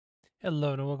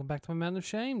Hello and welcome back to my Mountain of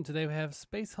Shame. Today we have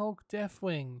Space Hulk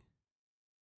Deathwing,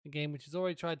 a game which has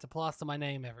already tried to plaster my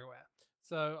name everywhere.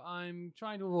 So I'm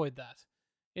trying to avoid that.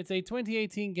 It's a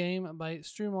 2018 game by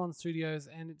Strumon Studios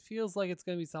and it feels like it's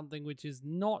going to be something which is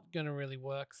not going to really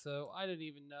work, so I don't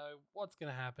even know what's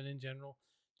going to happen in general,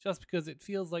 just because it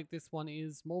feels like this one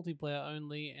is multiplayer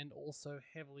only and also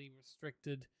heavily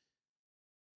restricted.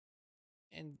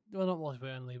 And, well, not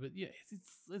multiplayer only, but yeah,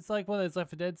 it's like one of those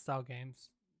Left 4 Dead style games,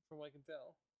 from what I can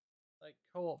tell. Like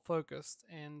co-op focused,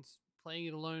 and playing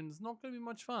it alone is not going to be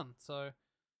much fun. So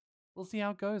we'll see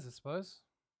how it goes, I suppose.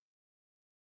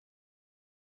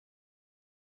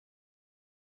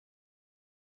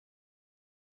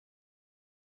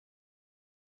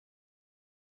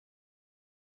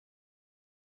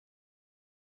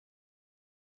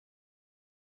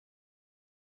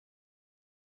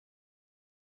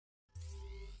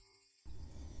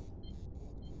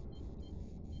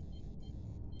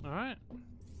 All right.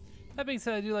 That being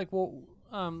said, I do like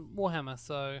Warhammer,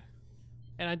 so,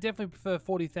 and I definitely prefer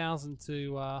 40,000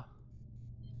 to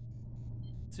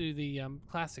the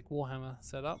classic Warhammer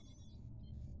setup.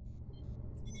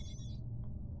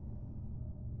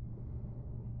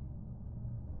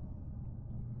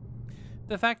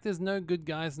 The fact there's no good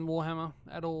guys in Warhammer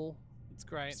at all, it's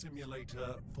great.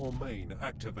 Simulator for main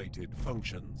activated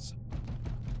functions.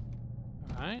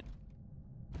 All right.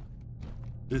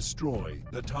 Destroy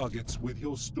the targets with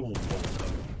your storm bolter.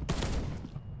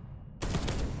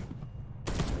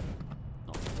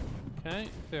 Okay,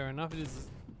 fair enough. It is.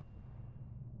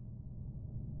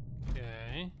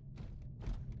 Okay.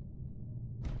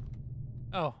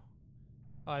 Oh,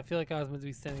 I feel like I was meant to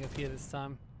be standing up here this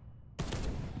time.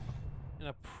 And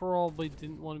I probably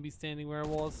didn't want to be standing where I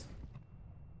was.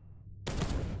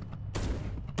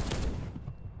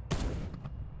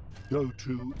 Go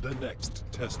to the next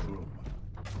test room.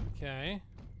 Okay.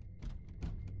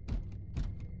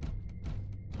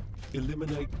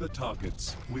 Eliminate the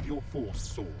targets with your force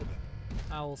sword.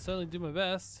 I will certainly do my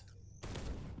best.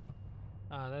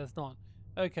 Ah, that's not.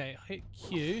 Okay, hit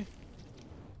Q.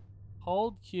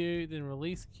 Hold Q, then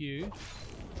release Q.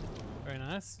 Very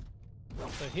nice.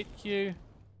 So hit Q,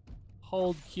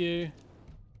 hold Q,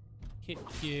 hit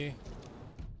Q,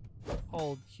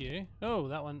 hold Q. Oh,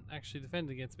 that one actually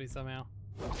defended against me somehow.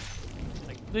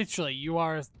 Like literally, you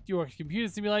are a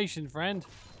computer simulation, friend.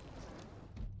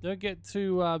 Don't get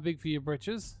too big for your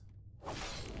britches.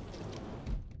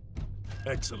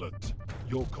 Excellent.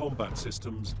 Your combat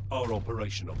systems are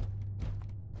operational.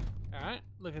 All right,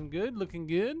 looking good, looking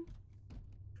good.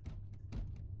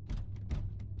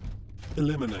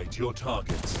 Eliminate your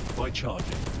targets by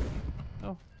charging.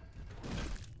 Oh.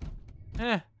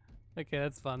 Okay,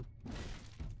 that's fun.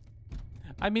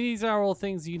 I mean, these are all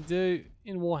things you can do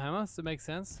in Warhammer, so it makes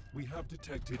sense. We have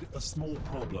detected a small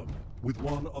problem with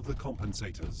one of the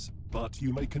compensators, but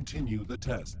you may continue the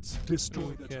tests.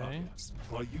 Destroy the targets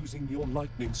by using your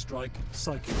lightning strike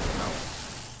psychic power.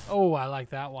 Oh, I like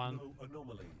that one. No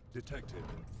anomaly detected.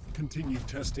 Continue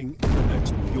testing in the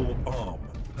next. Your arm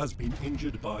has been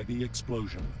injured by the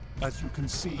explosion, as you can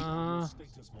see on your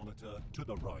status monitor to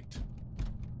the right.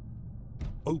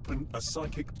 Open a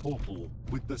psychic portal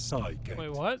with the psi gate.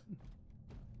 Wait, what?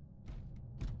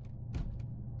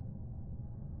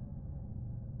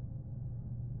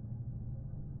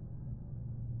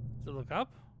 To look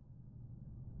up?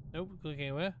 Nope, click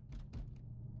anywhere.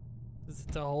 This is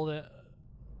to hold it.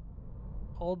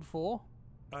 Hold for.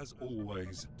 As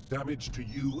always, damage to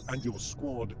you and your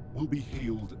squad will be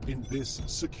healed in this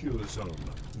secure zone.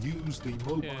 Use the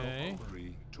mobile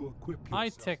armory to equip Hi,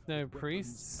 yourself techno with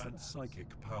priests. weapons and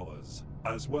psychic powers,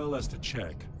 as well as to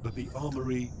check that the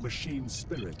armory machine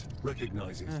spirit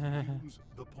recognizes. Use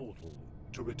the portal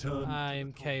to return. I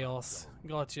am chaos.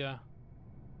 Gotcha.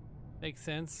 Makes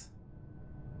sense.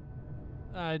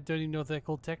 I don't even know if they're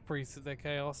called tech priests if they're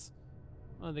chaos.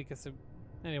 I think it's a...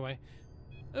 Anyway.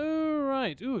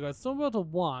 Alright. Ooh, we got Stormbolter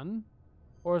 1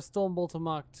 or a Stormbolter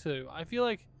Mark 2. I feel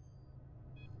like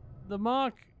the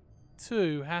Mark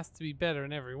 2 has to be better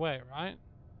in every way, right?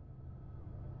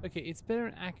 Okay, it's better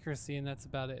in accuracy and that's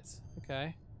about it.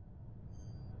 Okay.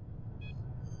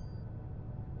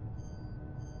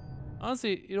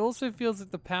 Honestly, it also feels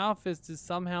like the Power Fist is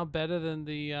somehow better than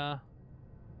the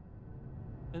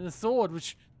sword,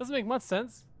 which doesn't make much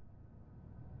sense.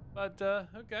 But,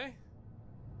 okay.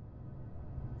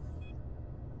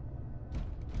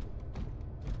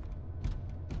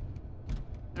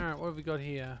 Alright, what have we got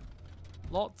here?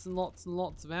 Lots and lots and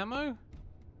lots of ammo.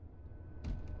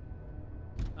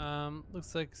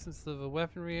 Looks like some sort of a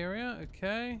weaponry area.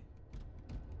 Okay.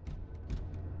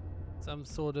 Some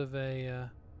sort of a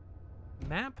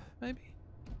map, maybe?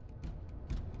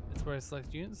 That's where I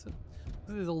select units.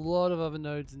 There's a lot of other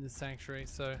nodes in this sanctuary,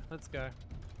 so let's go.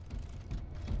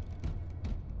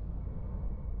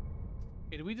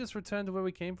 Okay, did we just return to where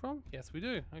we came from? Yes, we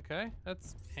do. Okay,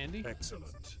 that's handy.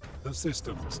 Excellent. The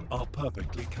systems are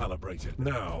perfectly calibrated.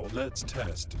 Now, let's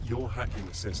test your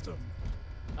hacking system.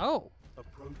 Oh.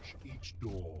 Approach each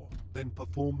door, then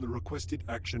perform the requested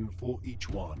action for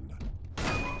each one.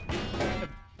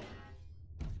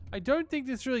 I don't think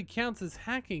this really counts as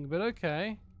hacking, but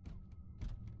okay.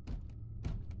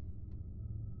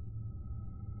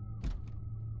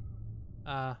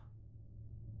 It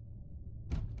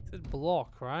said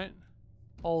block, right?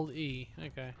 Hold E.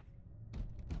 Okay.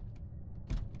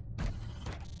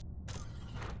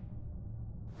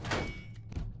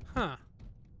 Huh.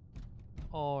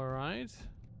 Alright.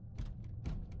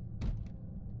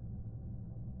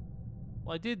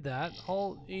 Well, I did that.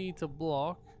 Hold E to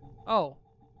block. Oh.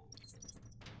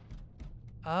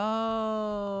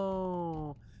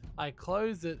 Oh. I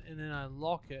close it and then I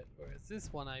lock it. Whereas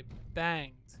this one I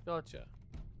banged. Gotcha.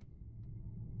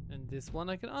 And this one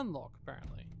I can unlock,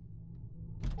 apparently.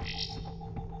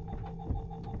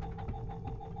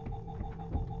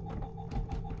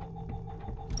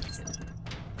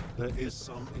 There is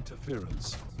some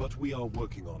interference, but we are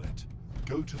working on it.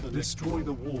 Go to the destroy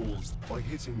the walls by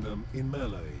hitting them in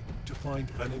melee to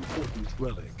find an important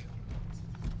relic.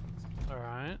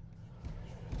 Alright.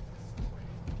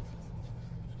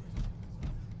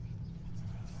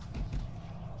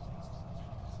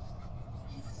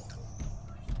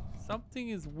 Something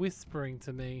is whispering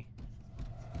to me.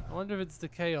 I wonder if it's the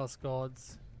Chaos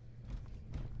Gods.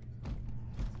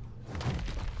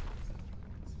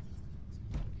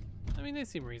 I mean, they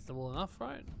seem reasonable enough,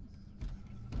 right?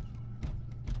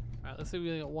 Alright, let's see if we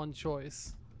only got one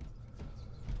choice.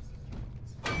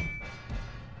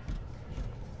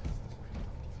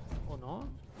 Or not?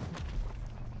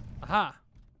 Aha!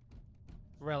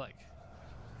 Relic.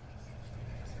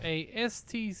 A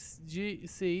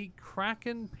STGC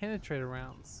Kraken Penetrator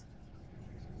rounds.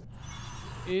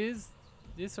 Is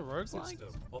this a roguelike? System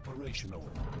operational.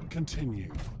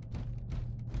 Continue.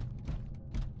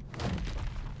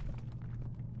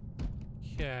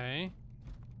 Okay.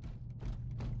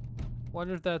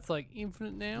 Wonder if that's like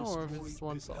infinite now, or if it's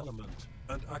one this element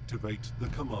and activate the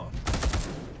command.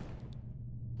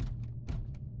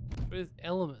 What is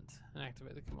element and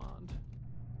activate the command?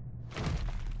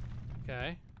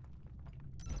 Okay.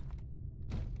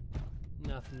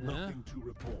 Nothing there. Nothing to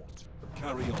report.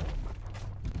 Carry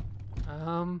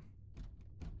on.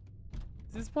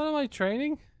 Is this part of my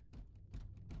training?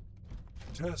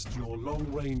 Test your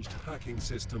long-ranged hacking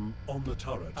system on the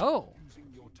turret. Oh.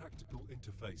 Using your tactical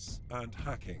interface and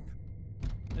hacking.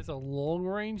 There's a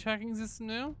long-range hacking system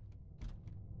now.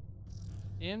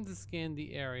 M to scan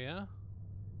the area.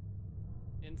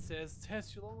 And says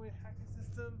test your long-range hacking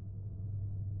system.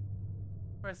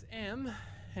 Press M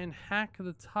and hack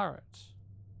the turret.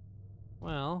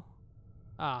 Well,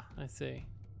 I see.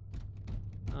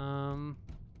 Not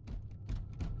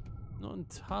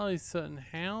entirely certain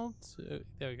how to.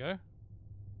 There we go.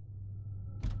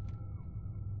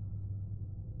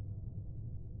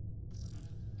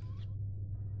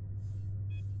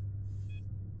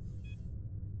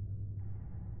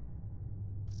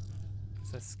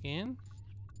 Is that scan?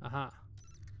 Aha.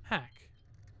 Hack.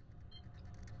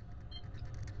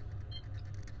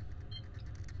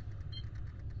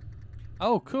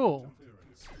 Oh, cool.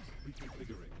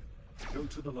 Reconfiguring. Go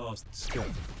to the last step.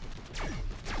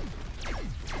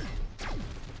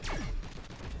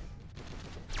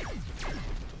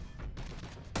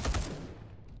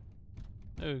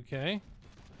 Okay.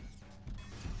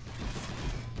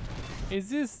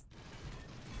 Is this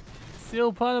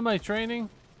still part of my training?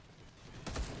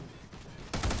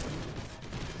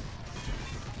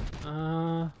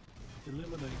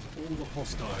 Eliminate all the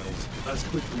hostiles as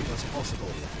quickly as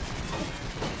possible.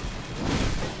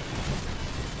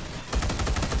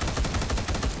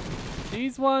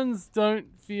 These ones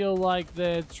don't feel like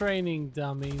they're training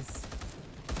dummies.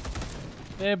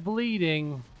 They're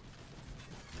bleeding.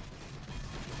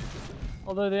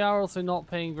 Although they are also not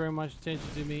paying very much attention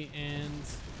to me, and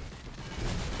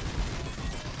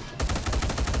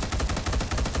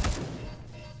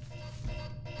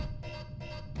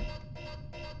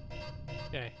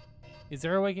okay. Is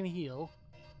there a way I can heal?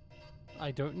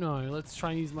 I don't know. Let's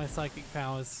try and use my psychic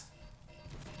powers.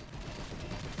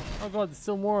 Oh god, there's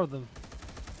still more of them.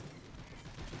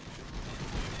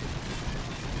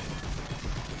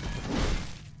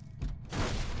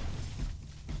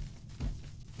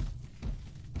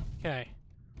 Okay.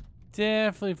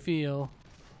 Definitely feel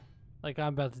like I'm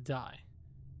about to die.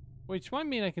 Which might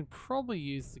mean I can probably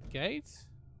use the gate.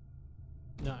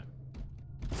 No.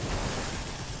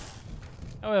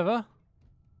 However,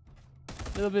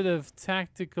 a little bit of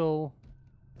tactical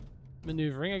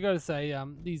maneuvering. I gotta say,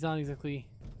 these aren't exactly.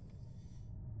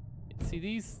 See,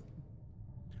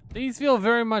 these feel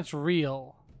very much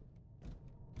real.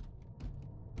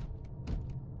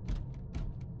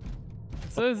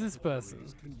 So is this person.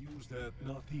 Can use their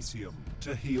narthecium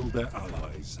to heal their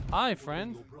allies. Hi,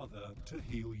 friend. Your brother to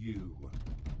heal you.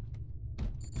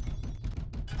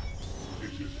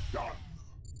 It is done.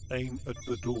 Aim at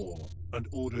the door and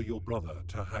order your brother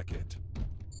to hack it.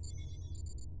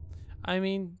 I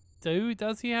mean,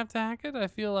 does he have to hack it? I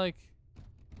feel like.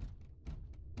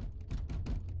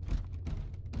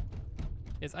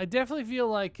 Yes, I definitely feel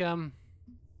like this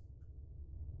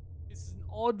is an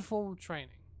odd form of training,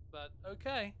 but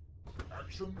okay.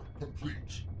 Action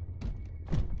complete.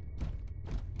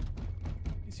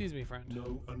 Excuse me, friend.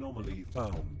 No anomaly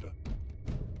found.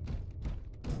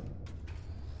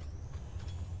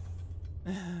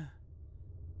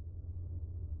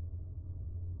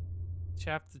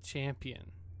 Chapter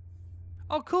champion.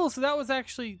 Oh, cool. So that was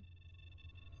actually.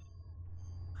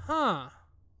 Huh.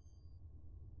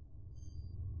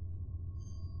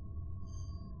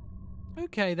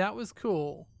 Okay, that was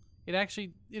cool. It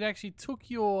actually took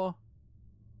your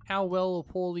how well or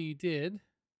poorly you did.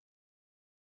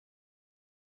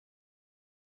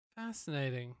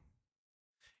 Fascinating.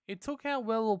 It took how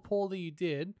well or poorly you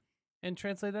did and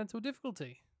translated that into a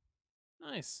difficulty.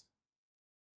 Nice.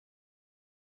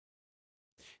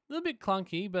 A little bit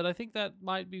clunky, but I think that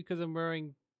might be because I'm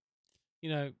wearing,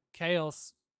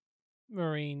 Chaos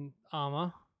Marine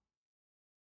armor.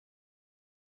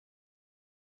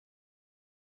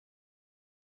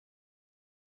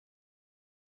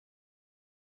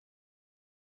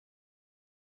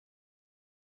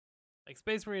 Like,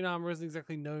 Space Marine armor isn't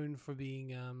exactly known for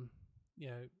being,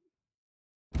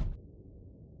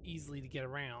 easily to get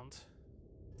around.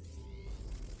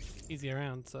 Easy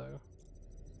around, so.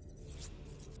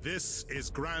 This is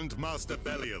Grandmaster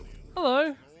Belial.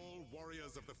 Hello. All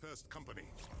warriors of the First Company.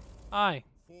 Hi.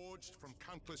 Forged from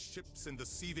countless ships in the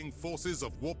seething forces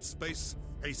of warp space,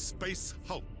 a space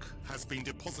hulk has been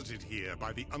deposited here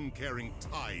by the uncaring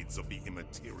tides of the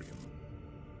Immaterium.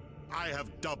 I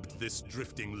have dubbed this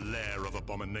drifting lair of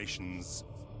abominations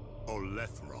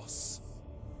Olethros.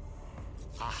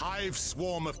 A hive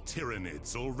swarm of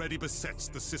tyrannids already besets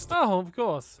the system. Oh, of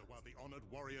course. So while the honored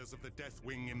warriors of the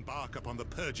Deathwing embark upon the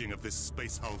purging of this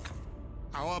space hulk,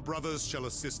 our brothers shall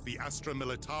assist the Astra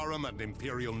Militarum and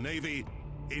Imperial Navy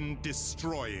in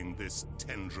destroying this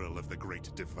tendril of the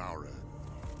Great Devourer.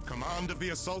 Command of the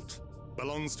assault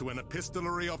belongs to an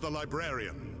epistolary of the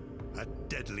Librarian, a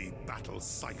deadly battle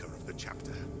psyker of the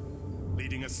chapter.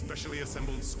 Leading a specially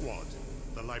assembled squad,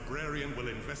 the Librarian will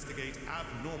investigate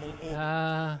abnormal orders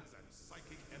and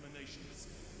psychic emanations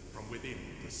from within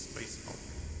the space hulk.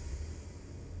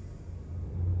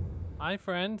 Hi,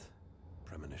 friend.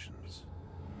 Premonitions.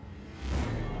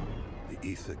 The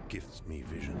ether gifts me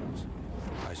visions.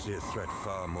 I see a threat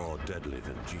far more deadly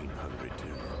than gene-hungry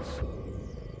tyrants.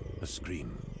 A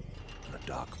scream and a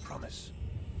dark promise.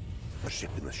 A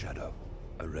ship in the shadow,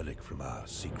 a relic from our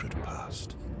secret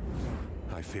past.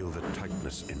 I feel the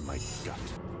tightness in my gut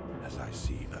as I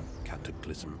see a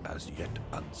cataclysm as yet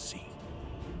unseen.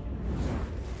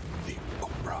 The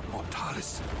Umbra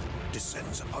Mortalis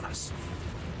descends upon us.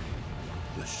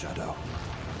 The shadow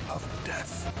of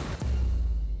death.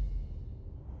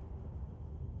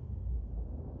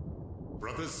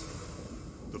 Brothers,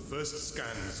 the first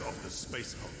scans of the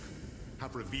Space Hulk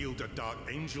have revealed a Dark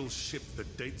Angel ship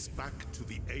that dates back to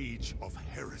the Age of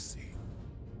Heresy.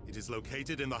 It is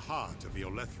located in the heart of the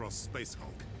Olethros Space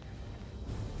Hulk.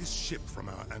 This ship from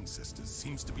our ancestors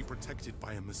seems to be protected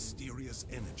by a mysterious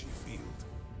energy field.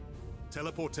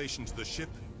 Teleportation to the ship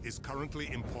is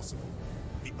currently impossible.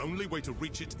 The only way to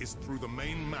reach it is through the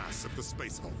main mass of the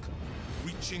Space Hulk.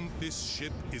 Reaching this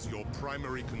ship is your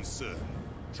primary concern.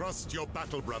 Trust your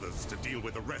battle brothers to deal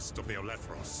with the rest of the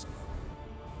Olethros.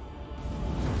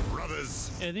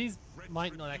 Brothers! Yeah, these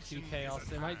might not actually be Chaos.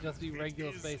 They might just be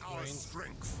regular Space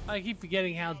Marines. I keep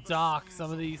forgetting how dark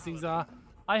some of these things are.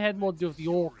 I had more to do with the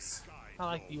Orcs. I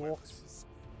like the Orcs.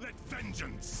 Let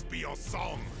vengeance be your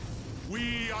song.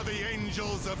 We are the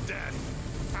angels of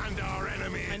death, and our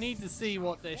enemies. I need to see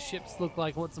what their ships look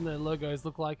like, what some of their logos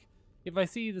look like. If I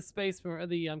see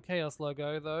the Chaos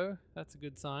logo, though, that's a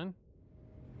good sign.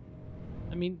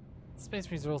 I mean, Space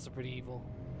Marines are also pretty evil.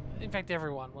 In fact,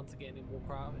 everyone, once again,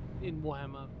 in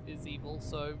Warhammer is evil.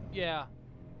 So yeah,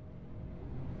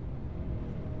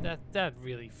 that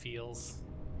really feels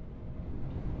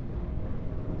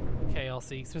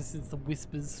chaosy, especially since the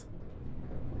whispers.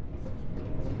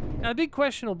 Now, the big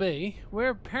question will be, we're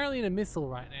apparently in a missile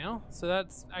right now, so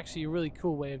that's actually a really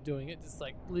cool way of doing it, just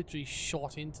like literally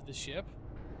shot into the ship.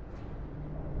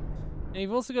 And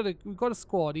you've also we've got a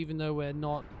squad, even though we're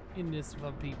not in this with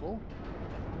other people.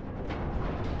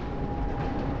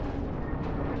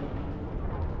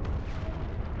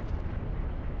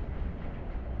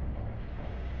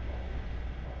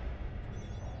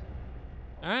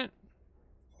 Alright.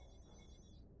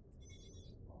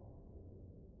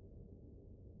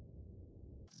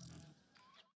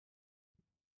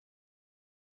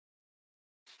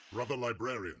 Brother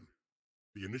Librarian,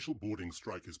 the initial boarding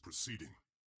strike is proceeding,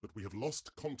 but we have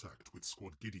lost contact with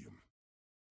Squad Gideon.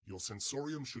 Your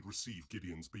sensorium should receive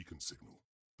Gideon's beacon signal,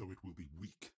 though it will be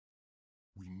weak.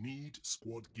 We need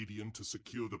Squad Gideon to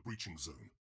secure the breaching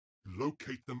zone.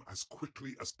 Locate them as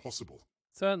quickly as possible.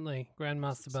 Certainly,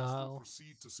 Grandmaster Baal.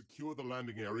 Proceed to secure the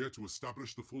landing area to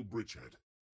establish the full bridgehead.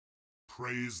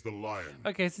 Praise the Lion.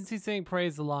 Okay, since he's saying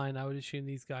praise the Lion, I would assume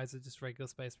these guys are just regular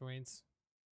Space Marines.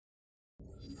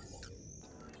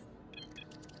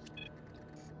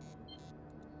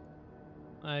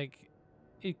 Like,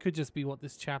 it could just be what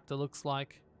this chapter looks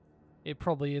like. It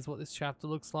probably is what this chapter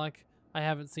looks like. I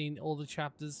haven't seen all the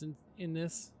chapters in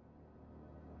this.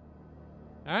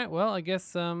 Alright, well, I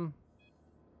guess we're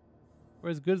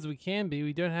as good as we can be.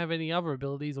 We don't have any other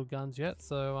abilities or guns yet,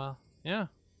 so yeah.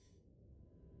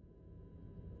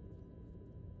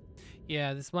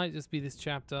 Yeah, this might just be this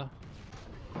chapter.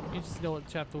 Interesting to know what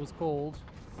the chapter was called.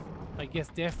 I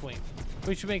guess Deathwing.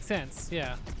 Which would make sense,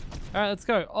 yeah. Alright, let's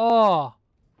go. Oh!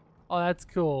 Oh, that's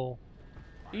cool.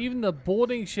 Even the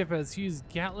boarding shippers use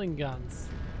Gatling guns.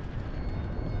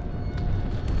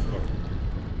 So,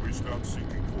 we start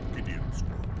seeking for Gideon's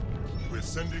squad. We're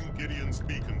sending Gideon's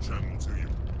beacon channel to you.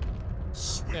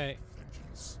 Swift Okay.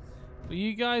 vengeance. Will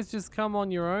you guys just come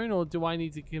on your own, or do I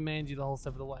need to command you the whole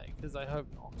step of the way? Because I hope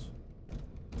not.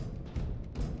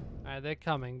 Alright, they're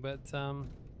coming, but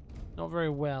not very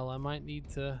well. I might need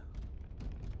to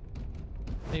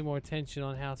pay more attention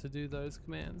on how to do those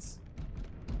commands.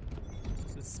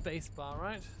 It's space bar,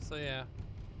 right? So yeah,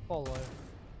 follow.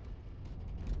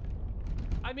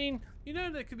 I mean, you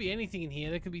know, there could be anything in here.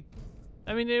 There could be,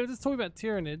 I mean, they were just talking about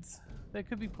Tyranids. There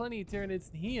could be plenty of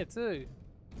Tyranids in here too.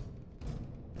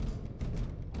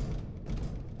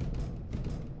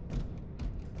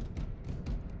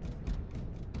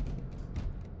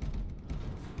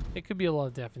 It could be a lot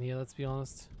of depth in here, let's be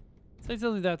honest. So I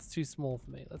tell you that's too small for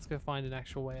me. Let's go find an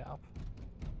actual way up.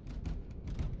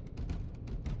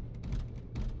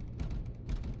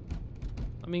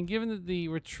 I mean, given that the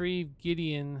retrieve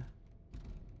Gideon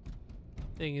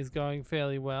thing is going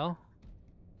fairly well.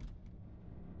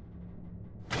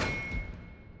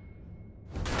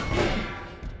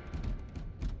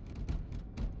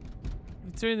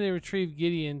 Considering the retrieve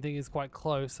Gideon thing is quite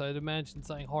close, I'd imagine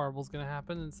something horrible is going to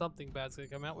happen and something bad's going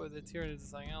to come out, whether the Tyranids or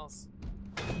something else.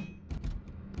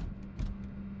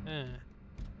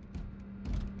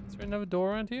 Is there another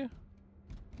door around here?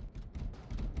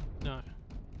 No.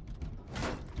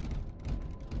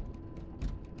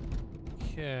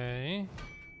 Okay.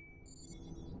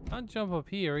 Can't jump up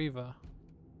here either.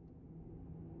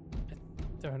 I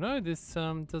don't know, this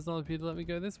does not appear to let me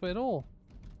go this way at all.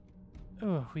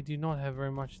 Oh, we do not have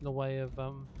very much in the way of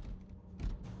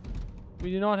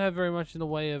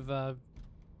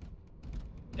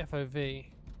FOV.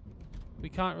 We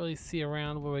can't really see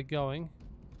around where we're going.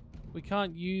 We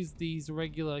can't use these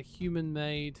regular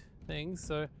human-made things,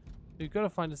 so we've got to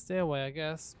find a stairway, I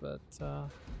guess, but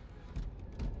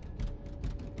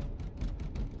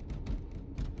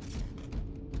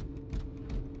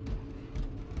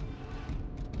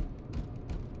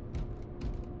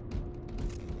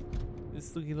this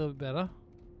is looking a little bit better.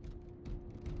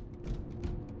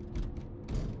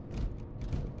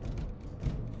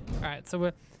 Alright, so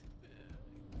we're...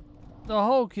 The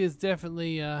Hulk is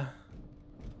definitely, has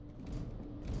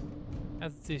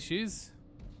its issues.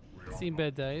 Seen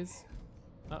bad days.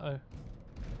 Uh-oh.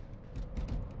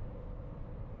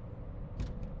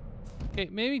 Okay,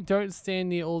 maybe don't stand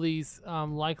near all these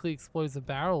likely explosive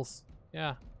barrels.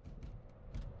 Yeah.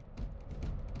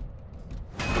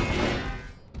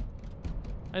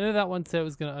 I know that one said it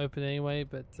was going to open anyway,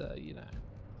 but, you know.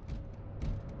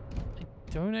 I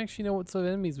don't actually know what sort of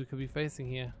enemies we could be facing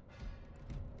here.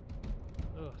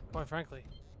 Ugh, quite frankly.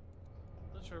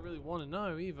 Not sure I really want to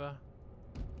know either.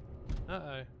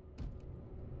 Uh-oh.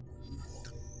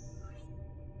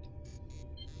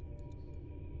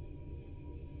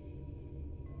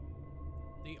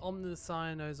 The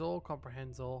Omniscient knows all,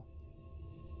 comprehends all.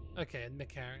 Okay,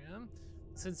 Mecharium.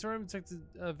 Sensorium detected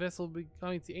a vessel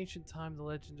belonging to ancient time, the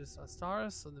legend of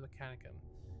Astaris or the Mechanicum.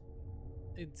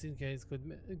 It's in case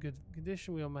good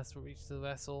condition. We all must reach the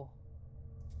vessel.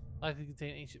 Likely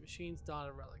contain ancient machines,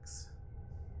 data relics.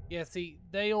 Yeah, see,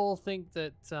 they all think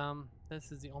that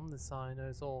this is the Omnisign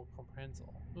knows all, comprehends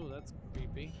all. Ooh, that's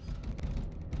creepy.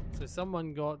 So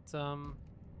someone got sounds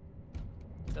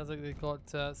like they got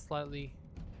slightly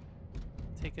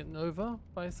taken over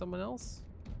by someone else.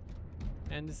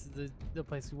 And this is the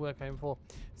place we work home for.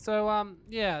 So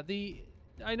yeah,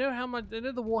 I know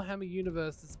the Warhammer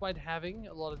universe, despite having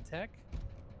a lot of tech,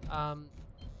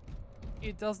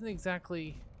 it doesn't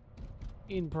exactly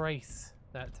embrace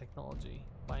that technology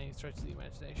by any stretch of the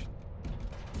imagination.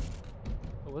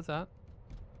 What was that?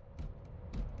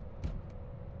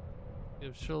 It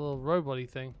was a little robot-y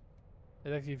thing.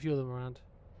 There's actually a few of them around.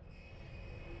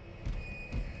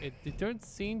 They don't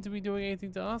seem to be doing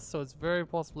anything to us, so it's very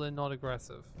possible they're not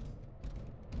aggressive.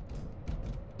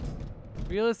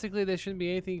 Realistically, there shouldn't be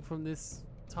anything from this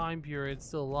time period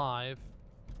still alive.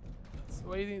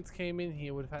 So anything that came in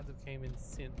here would have had to have came in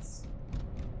since.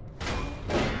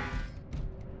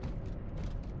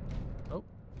 Oh.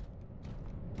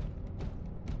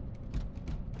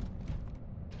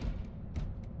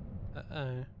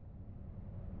 Uh-oh.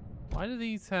 Why do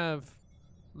these have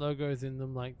logos in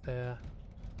them like they're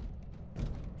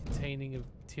containing of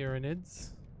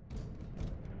Tyranids?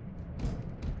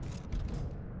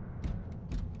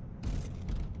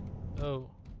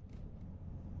 Oh.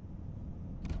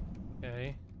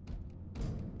 Okay.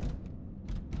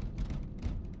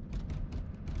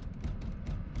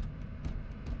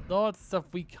 Lots of stuff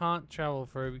we can't travel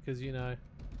through because, you know,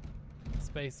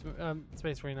 space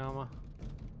marine armor,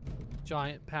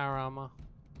 giant power armor.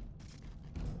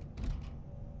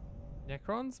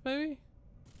 Necrons, maybe?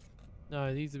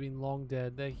 No, these have been long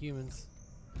dead. They're humans.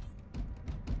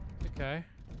 Okay.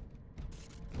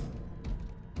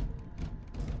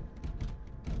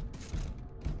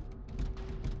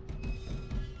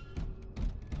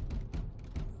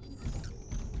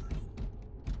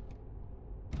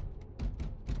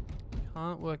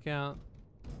 Can't work out.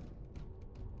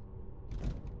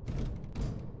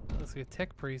 That looks like a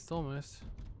tech priest almost.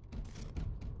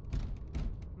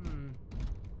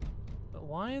 But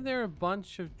why are there a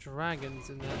bunch of dragons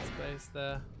in that space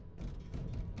there?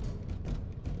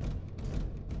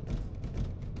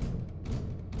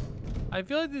 I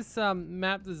feel like this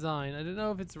map design, I don't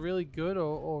know if it's really good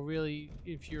or really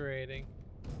infuriating,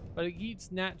 but it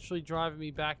keeps naturally driving me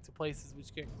back to places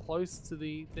which get close to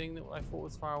the thing that I thought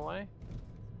was far away.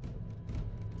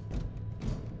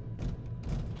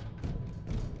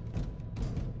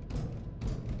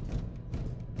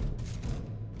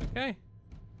 Okay.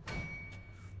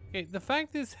 Okay, the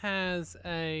fact this has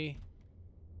I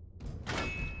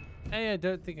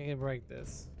don't think I can break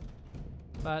this.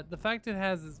 But the fact it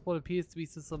has what appears to be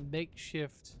some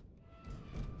makeshift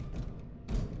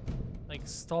like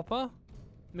stopper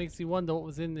makes me wonder what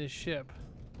was in this ship.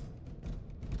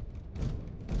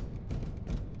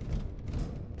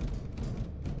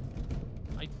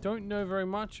 I don't know very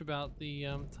much about the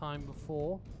time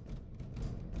before.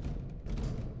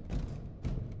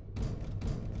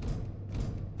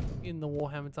 In the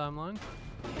Warhammer timeline.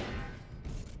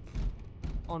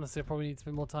 Honestly, I probably need to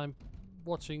spend more time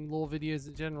watching lore videos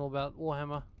in general about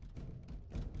Warhammer.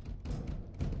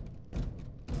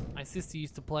 My sister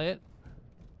used to play it.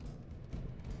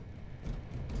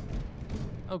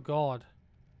 Oh god.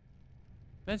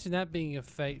 Imagine that being a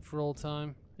fate for all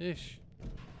time. Ish.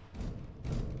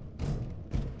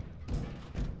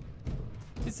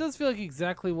 This does feel like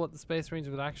exactly what the Space Marines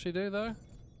would actually do though.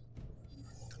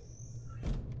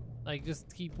 Like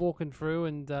just keep walking through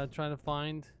and trying to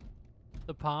find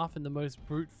the path in the most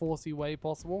brute forcey way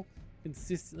possible,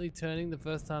 consistently turning the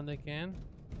first time they can.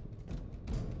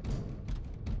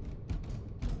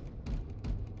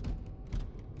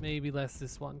 Maybe less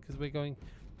this one because we're going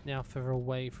now further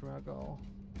away from our goal.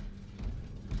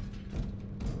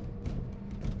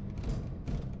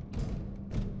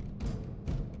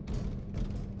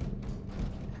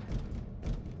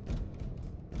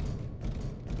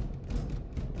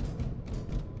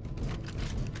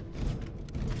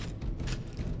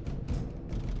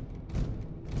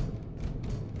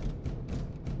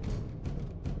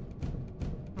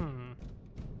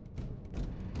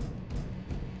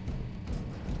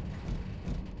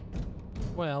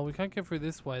 Well, we can't go through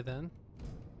this way then.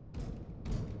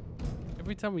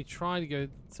 Every time we try to go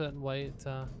a certain way, it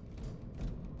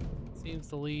seems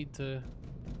to lead to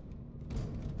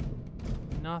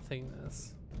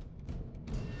nothingness.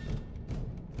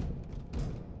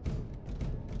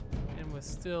 And we're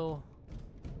still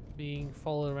being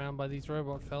followed around by these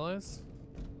robot fellows.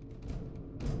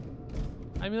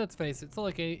 I mean, let's face it, it's not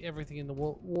like everything in the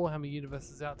Warhammer universe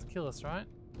is out to kill us, right?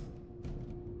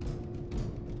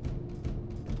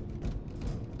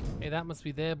 Hey, that must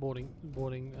be their boarding,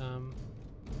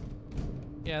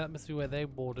 yeah, that must be where they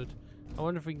boarded. I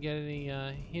wonder if we can get any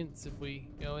hints if we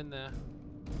go in there.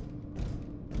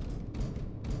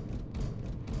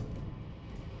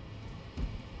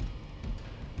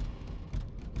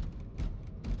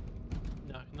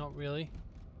 No, not really.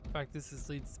 In fact, this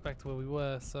leads back to where we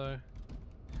were, so...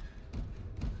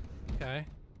 Okay.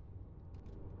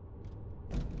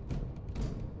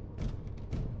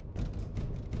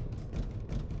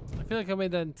 I feel like I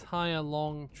made that entire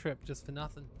long trip just for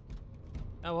nothing.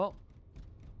 Oh well.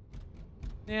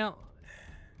 Now,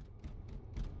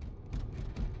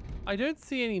 I don't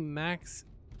see any max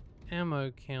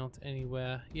ammo count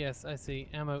anywhere. Yes, I see.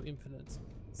 Ammo infinite.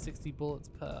 60 bullets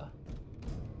per.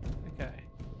 Okay.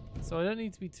 So I don't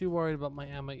need to be too worried about my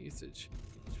ammo usage.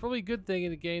 It's probably a good thing,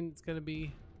 and again, it's going to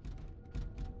be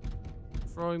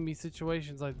throwing me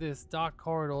situations like this. Dark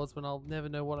corridors when I'll never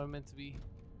know what I'm meant to be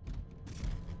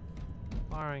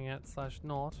firing at /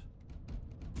 not.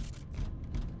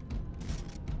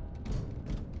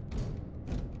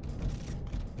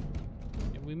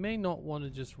 We may not want to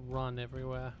just run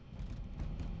everywhere.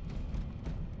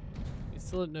 We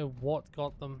still don't know what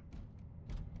got them.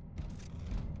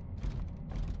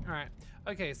 Alright.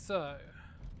 Okay, so...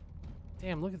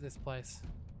 Damn, look at this place.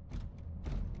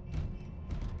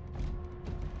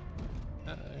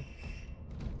 Uh-oh.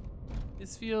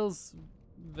 This feels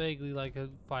vaguely like a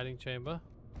fighting chamber.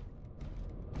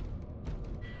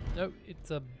 Nope,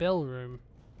 it's a bell room.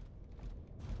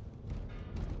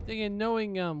 Again,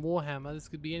 knowing Warhammer, this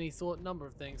could be any number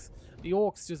of things. The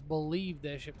orcs just believe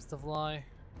their ships to fly.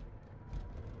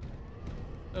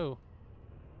 Oh.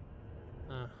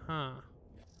 Uh-huh.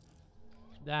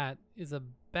 That is a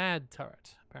bad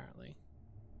turret, apparently.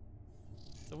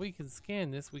 So we can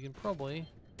scan this, we can probably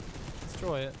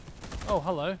destroy it. Oh,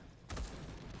 hello.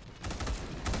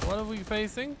 What are we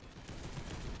facing?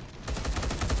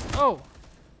 Oh!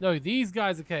 No, these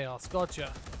guys are chaos.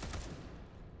 Gotcha.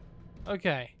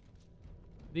 Okay.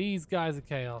 These guys are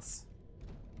chaos.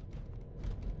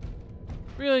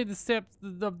 Really, the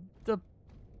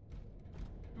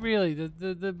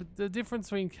difference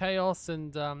between chaos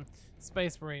and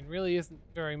Space Marine really isn't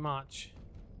very much.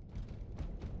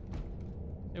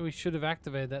 Maybe we should have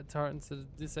activated that turret instead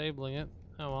of disabling it.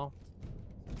 Oh well.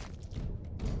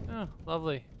 Oh,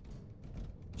 lovely.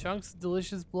 Chunks of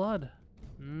delicious blood.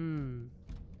 Mmm.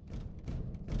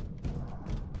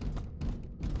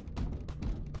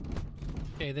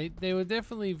 Okay, they were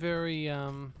definitely very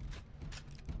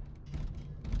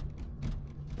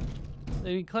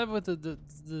they've been clever with the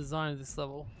design of this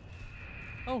level.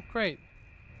 Oh great.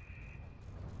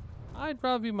 I'd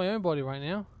rather be my own body right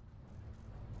now.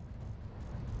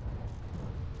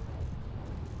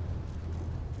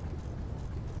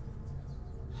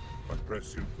 My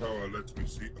prescient power lets me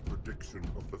see a prediction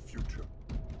of the future.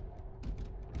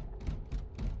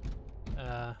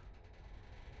 Does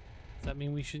that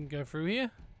mean we shouldn't go through here?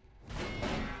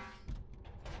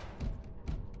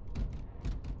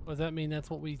 Or does that mean that's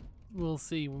what we will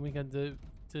see when we go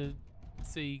to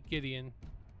see Gideon?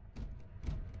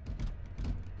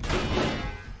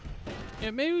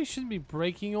 Yeah, maybe we shouldn't be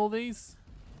breaking all these.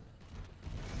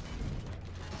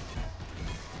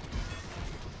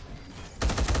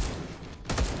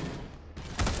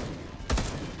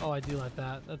 Oh, I do like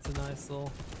that. That's a nice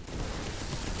little...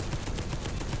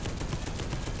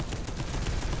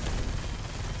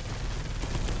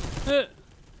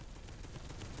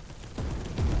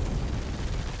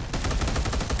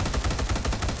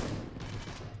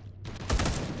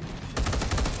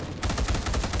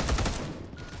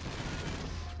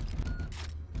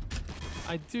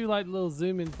 I do like the little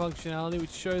zoom in functionality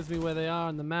which shows me where they are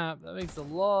on the map. That makes it a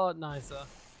lot nicer.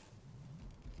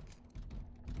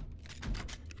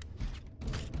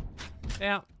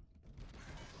 Now,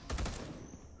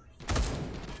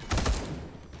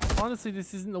 honestly,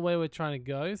 this isn't the way we're trying to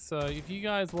go, so if you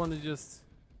guys want to just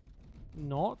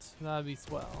not, that'd be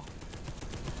swell.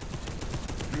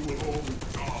 You will all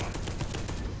die.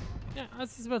 Yeah, I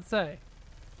was just about to say,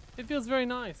 it feels very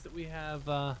nice that we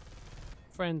have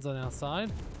friends on our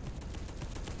side.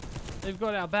 They've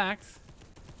got our backs,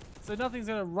 so nothing's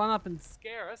gonna run up and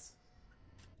scare us.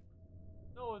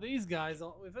 No, these guys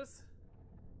aren't with us.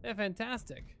 They're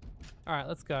fantastic. All right,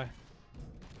 let's go.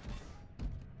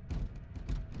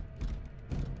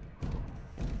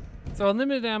 So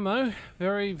unlimited ammo,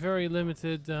 very, very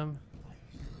limited.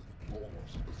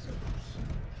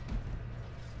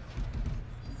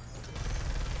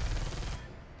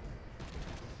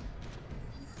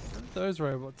 those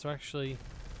robots are actually...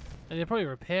 And they're probably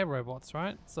repair robots,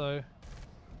 right? So...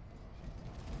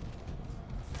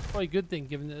 Probably a good thing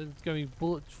given that it's going to be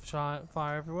bullet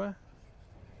fire everywhere.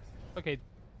 Okay.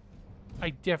 I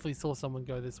definitely saw someone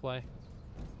go this way.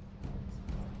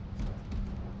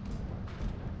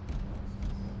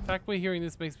 The fact we're hearing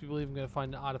this makes me believe I'm going to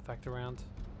find an artifact around.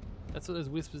 That's what those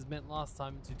whispers meant last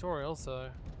time in tutorial, so...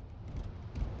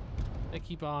 Let's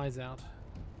keep our eyes out.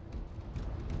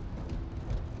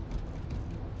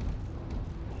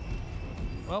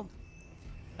 Well,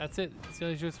 that's it. That's the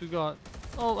only choice we got.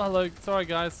 Oh, hello. Sorry,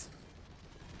 guys.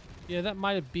 Yeah, that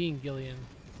might have been Gillian.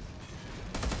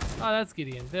 Oh, that's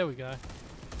Gideon. There we go.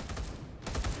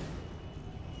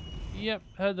 Yep,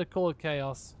 heard the call of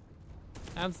chaos.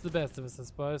 Happens to the best of us, I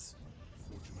suppose.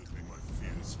 Fortunately, my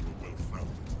fears were well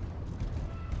founded.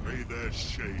 May their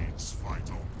shades fight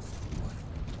on.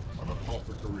 An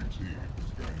apothecary team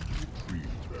is going to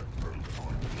retrieve their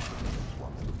prototype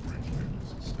once the bridgehead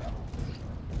is established.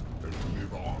 They will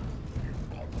live on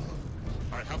in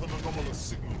honor. I have an anomalous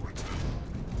signal return.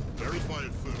 Verify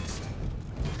it first.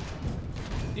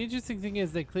 The interesting thing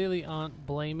is they clearly aren't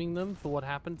blaming them for what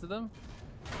happened to them.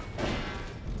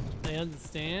 They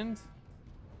understand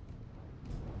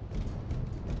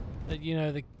that, you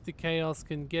know, the chaos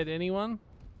can get anyone.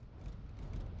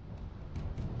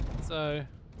 So,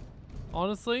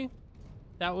 honestly,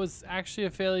 that was actually a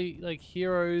fairly, like,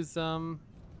 hero's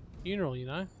funeral, you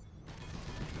know?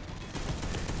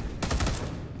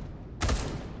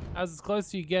 As close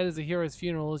as you get as a hero's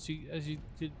funeral as you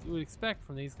would expect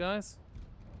from these guys.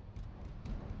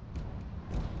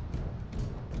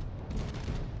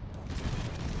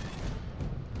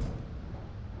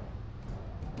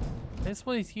 I just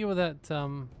wanted to hear where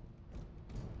that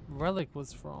relic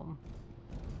was from.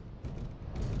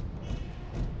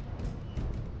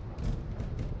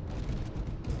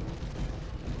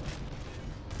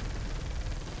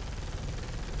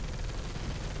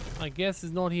 I guess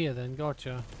it's not here then,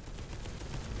 gotcha.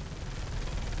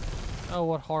 Oh,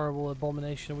 what horrible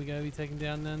abomination are we going to be taking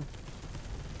down then?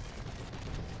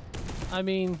 I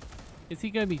mean, is he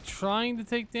going to be trying to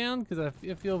take down? Because I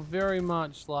feel very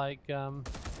much like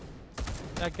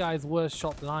that guy's worse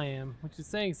shot than I am, which is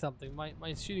saying something.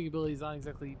 My shooting abilities aren't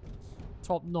exactly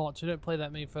top notch. I don't play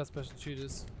that many first person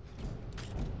shooters.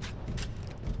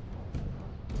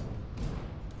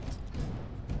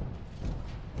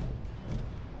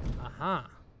 Aha.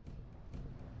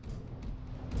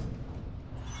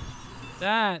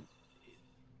 That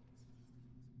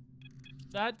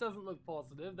doesn't look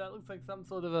positive. That looks like some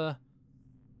sort of a...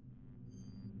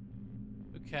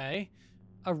 Okay.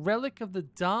 A relic of the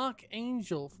Dark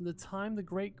Angel from the time the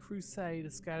Great Crusade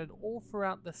is scattered all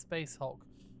throughout the Space Hulk.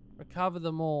 Recover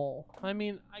them all. I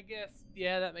mean, I guess,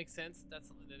 yeah, that makes sense. That's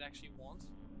something they'd actually want.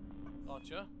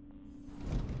 Gotcha.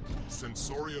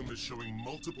 Sensorium is showing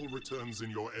multiple returns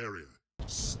in your area.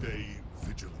 Stay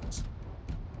vigilant.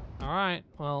 Alright,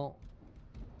 well...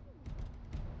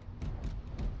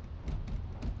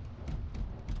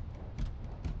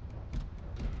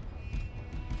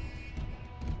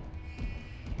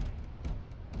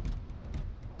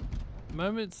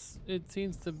 Moments, it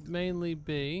seems to mainly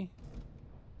be...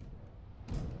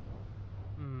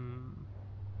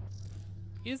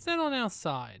 Is that on our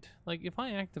side? Like, if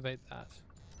I activate that...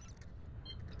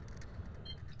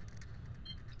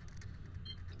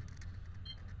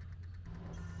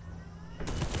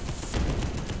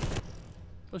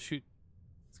 Oh shoot.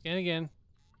 Scan again.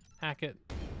 Hack it.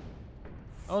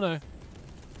 Oh no.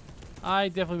 I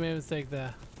definitely made a mistake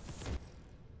there.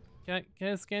 Can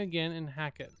I scan again and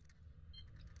hack it?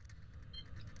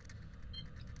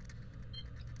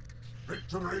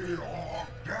 Victory or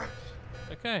death!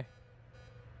 Okay.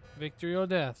 Victory or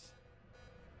death.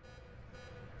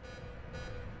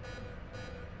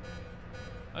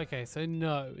 Okay, so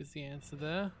no is the answer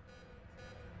there.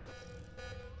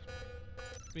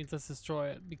 Means let's destroy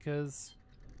it because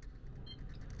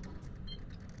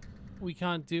we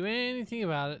can't do anything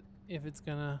about it if it's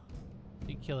gonna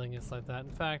be killing us like that.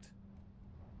 In fact,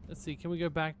 let's see, can we go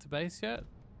back to base yet?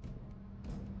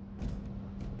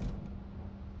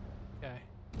 Okay.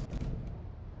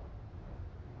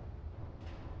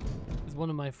 Because one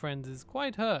of my friends is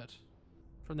quite hurt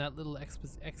from that little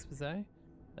expose, that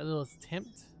little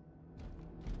attempt.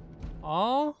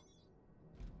 Oh.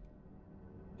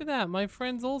 Look at that, my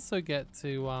friends also get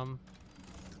to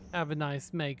have a nice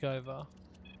makeover.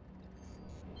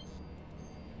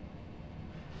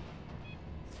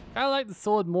 I like the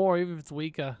sword more, even if it's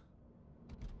weaker.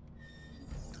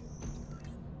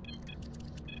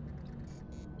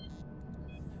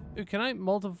 Ooh, can I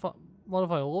modify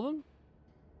all of them?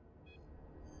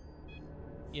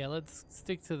 Yeah, let's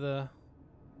stick to the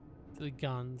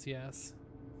guns, yes.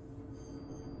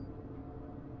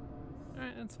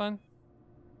 Alright, that's fine.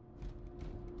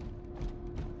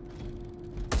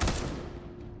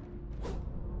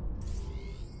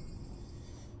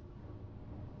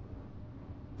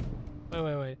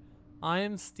 Wait. I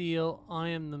am steel, I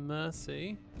am the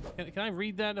mercy. Can I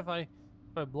read that if I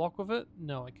block with it?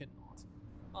 No, I cannot.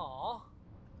 Aww.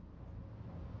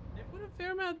 They put a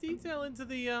fair amount of detail into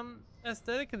the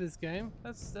aesthetic of this game.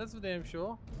 That's for damn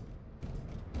sure.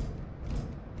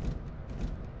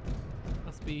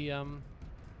 Must be a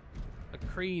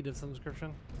creed of some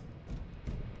description.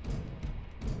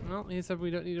 Well, he said we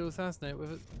don't need to assassinate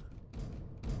with it.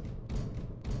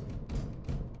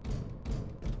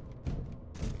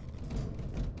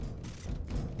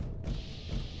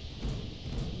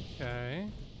 Okay.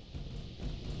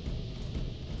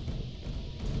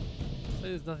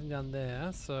 There's nothing down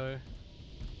there, so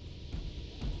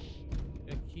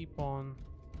I keep on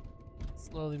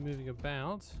slowly moving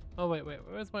about. Oh wait,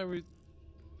 where's my route?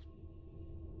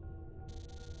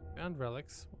 Found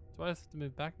relics. Do I have to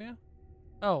move back now?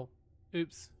 Oh,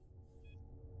 oops.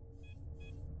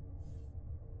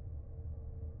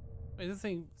 Wait, this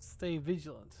thing stay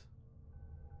vigilant.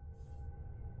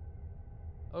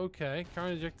 Okay,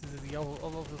 current objective is the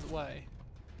opposite way.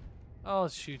 Oh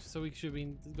shoot, so we should have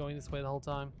been going this way the whole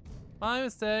time. My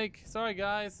mistake. Sorry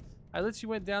guys. I literally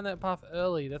went down that path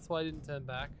early, that's why I didn't turn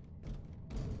back.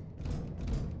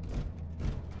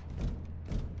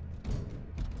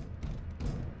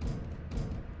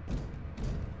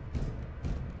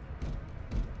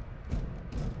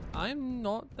 I'm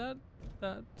not that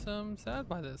sad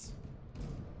by this.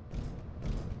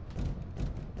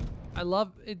 I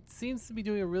love it. Seems to be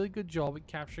doing a really good job at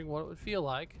capturing what it would feel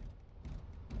like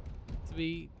to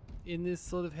be in this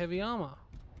sort of heavy armor.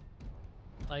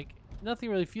 Like nothing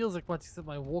really feels like much except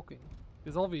my walking,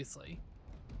 because obviously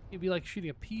it'd be like shooting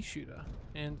a pea shooter,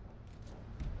 and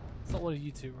it's not one of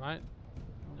you two, right?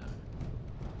 No.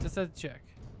 Just had to check.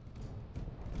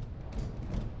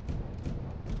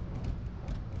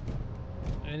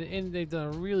 And they've done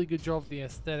a really good job with the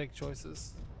aesthetic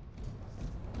choices.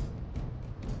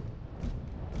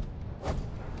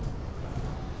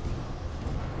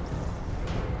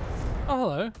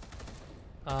 Oh,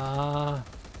 hello.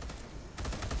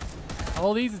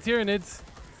 Oh, these are Tyranids.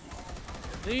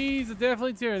 These are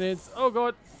definitely Tyranids. Oh,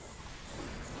 God.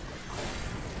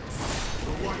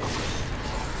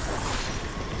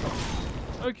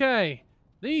 Okay.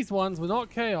 These ones were not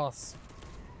Chaos.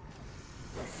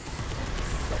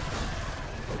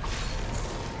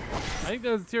 I think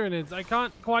those are Tyranids. I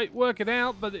can't quite work it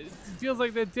out, but it feels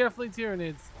like they're definitely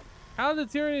Tyranids. How did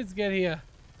the Tyranids get here?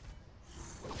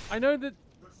 I know that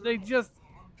they just...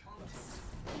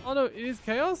 Oh no, it is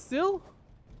Chaos still?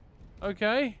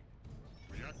 Okay.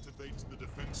 Reactivate the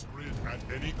defense grid at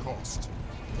any cost.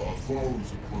 Our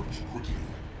foes approach quickly.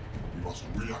 We must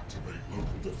reactivate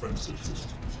local defensive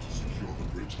systems to secure the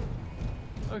bridge.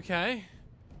 Okay.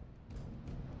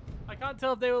 I can't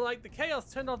tell if they were like the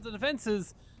Chaos turned off the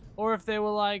defenses, or if they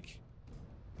were like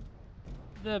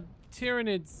the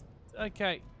Tyranids.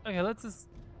 Okay, let's just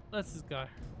go.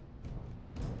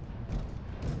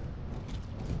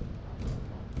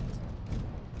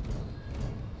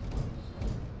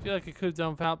 I feel like I could have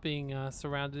done without being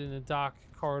surrounded in a dark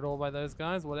corridor by those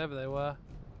guys, whatever they were.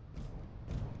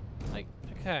 Like,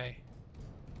 okay.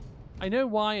 I know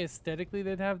why aesthetically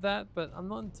they'd have that, but I'm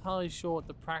not entirely sure what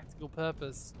the practical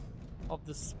purpose of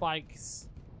the spikes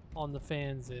on the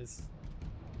fans is.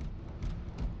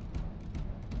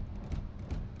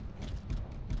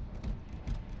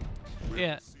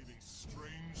 Yeah. Receiving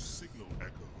strange signal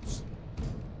echoes.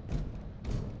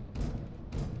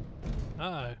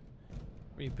 Uh-oh.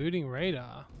 Rebooting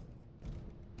radar.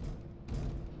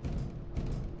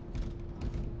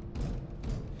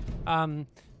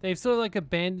 They've sort of like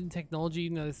abandoned technology,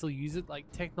 even though they still use it.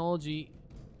 Like technology,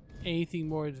 anything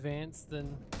more advanced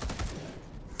than...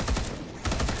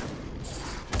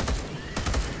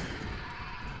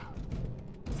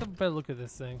 Let's have a better look at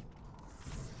this thing.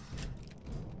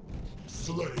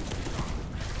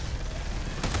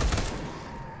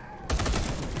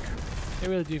 They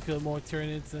really do feel more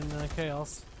Tyranids than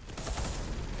Chaos.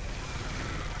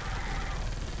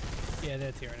 Yeah,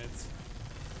 they're Tyranids.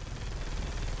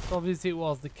 So obviously it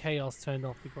was the Chaos turned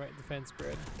off the great defense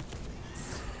grid.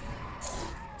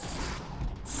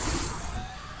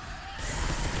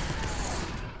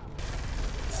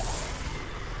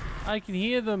 I can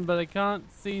hear them, but I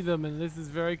can't see them, and this is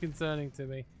very concerning to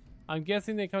me. I'm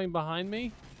guessing they're coming behind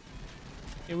me.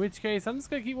 In which case, I'm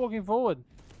just going to keep walking forward.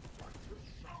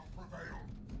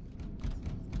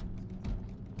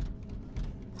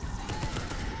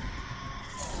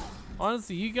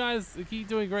 Honestly, you guys keep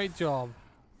doing a great job.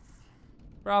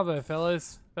 Bravo,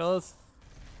 fellas.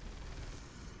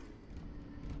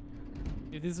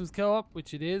 If this was co-op,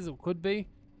 which it is, or could be,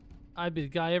 I'd be the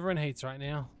guy everyone hates right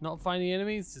now. Not finding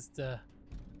enemies, just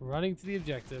running to the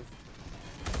objective.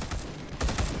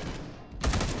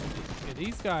 Okay,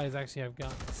 these guys actually have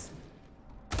guns.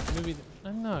 Maybe,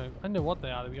 I know what they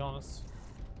are, to be honest.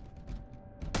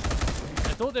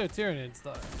 I thought they were Tyranids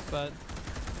though, but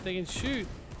they can shoot.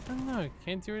 I don't know,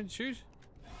 can Tyranids shoot?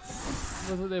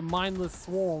 Look at their mindless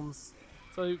swarms.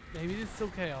 So maybe it's still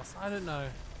chaos, I don't know.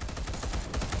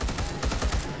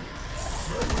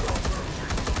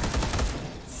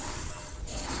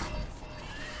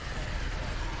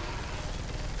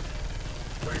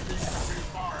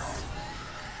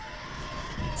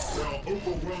 They're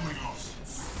overwhelming us.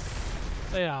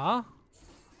 They are.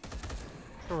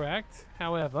 Correct.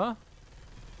 However,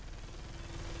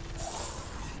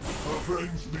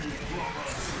 Avenge me,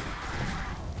 brother.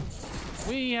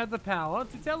 we have the power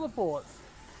to teleport.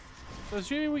 So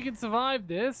assuming we can survive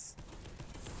this.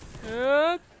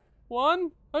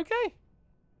 One. Okay.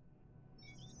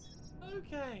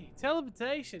 Okay.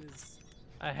 Teleportation is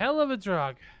a hell of a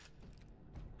drug.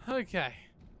 Okay.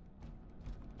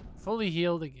 Fully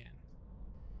healed again.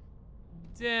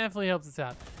 Definitely helps us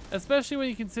out. Especially when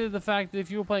you consider the fact that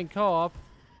if you were playing co-op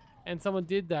and someone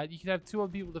did that, you could have 2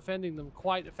 other people defending them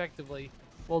quite effectively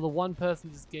while the one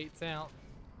person just gates out.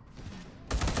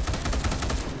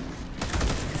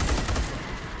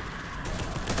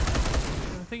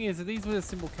 The thing is that these were a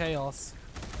simple chaos.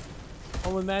 I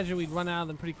would imagine we'd run out of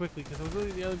them pretty quickly because it was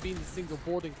really only being a single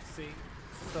boarding scene.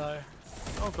 So,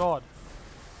 oh god.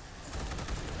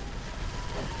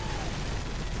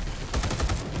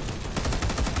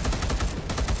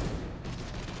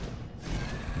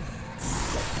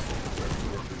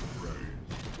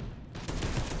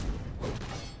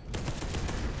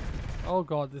 Oh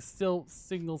god, there's still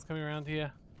signals coming around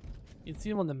here. You can see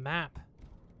them on the map.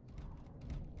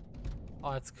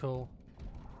 Oh, that's cool.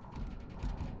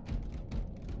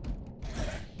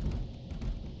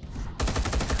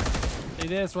 See,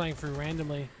 they're just running through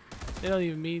randomly. They don't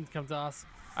even mean to come to us.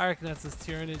 I reckon that's just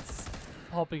Tyranids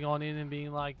hopping on in and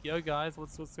being like, yo guys,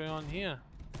 what's going on here?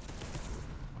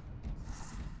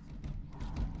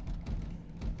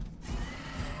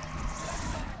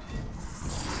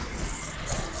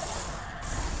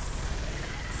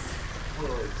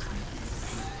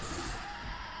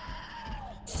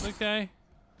 It's okay.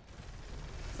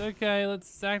 It's okay,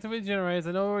 let's activate generators.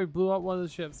 I know we already blew up one of the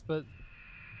ships, but...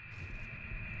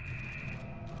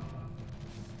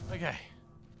 Okay. I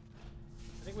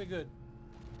think we're good.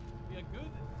 We are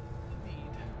good indeed.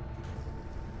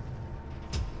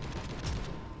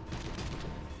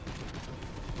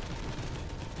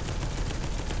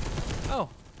 Oh.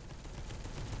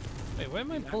 Wait, where are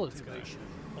my bullets going?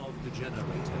 Of the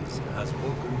generators has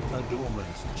woken a dormant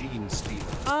gene stealer.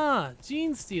 Ah,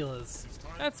 gene stealers.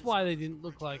 That's why they didn't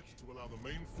look like. To allow the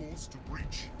main force to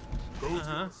breach. Go to your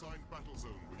assigned battle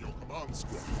zone with your command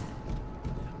squad.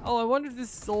 Oh, I wonder if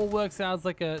this all works out as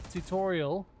like a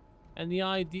tutorial, and the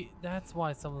idea that's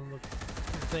why some of them look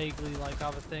vaguely like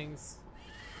other things.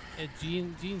 Yeah,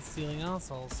 gene stealing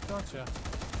assholes. Gotcha.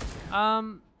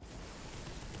 But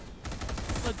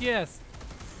yes.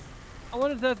 I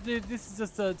wonder if this is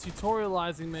just a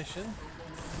tutorializing mission,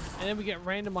 and then we get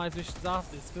randomized missions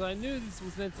after this, because I knew this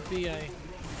was meant to be a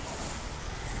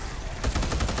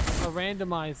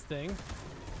randomized thing.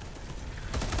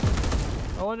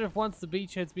 I wonder if once the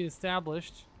beachhead's been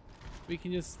established, we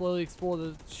can just slowly explore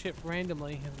the ship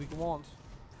randomly as we want.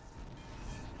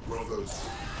 Brothers.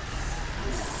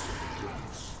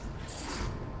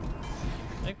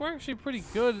 Like, we're actually pretty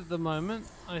good at the moment,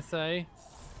 I say.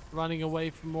 Running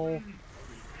away from all.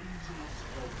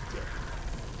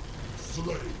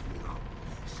 Slay.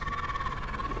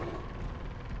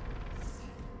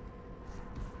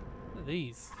 What are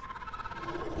these?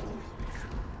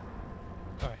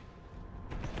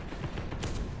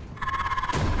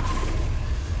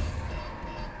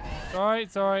 Sorry.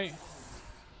 Sorry.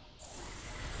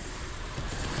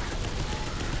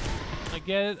 I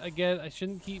get it. I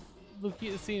shouldn't keep looking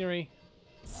at the scenery.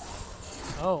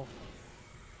 Oh.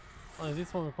 Oh,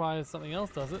 this one requires something else,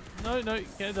 does it? No,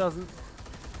 it doesn't.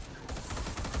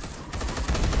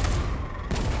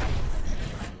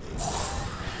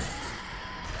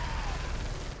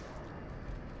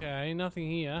 Okay,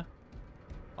 nothing here.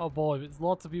 Oh boy, but there's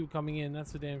lots of people coming in,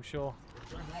 that's for damn sure.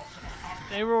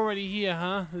 They were already here,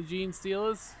 huh? The gene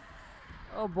stealers?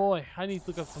 Oh boy, I need to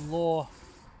look up some lore.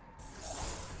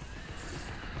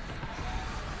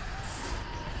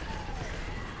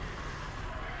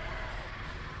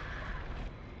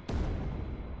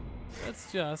 let's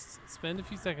just spend a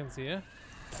few seconds here.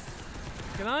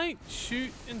 Can I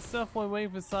shoot and stuff while waiting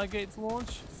for side gate to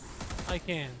launch? I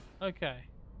can. Okay.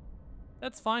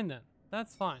 That's fine then.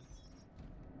 That's fine.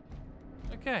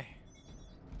 Okay.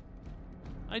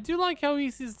 I do like how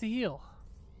easy it is to heal.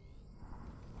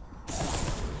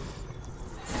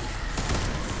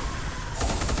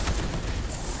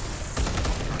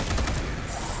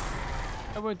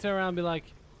 I won't turn around and be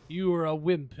like, you were a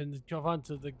wimp in front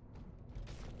of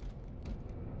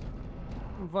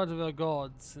the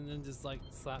gods, and then just like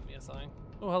slap me or something.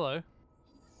 Oh, hello.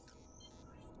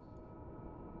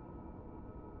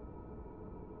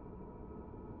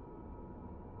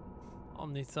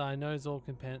 Omnisci knows all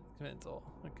commands all.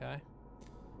 Okay.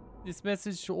 This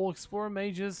message to all explorer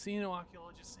mages,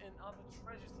 xenoarchaeologists, and other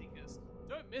treasure seekers.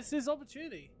 Don't miss this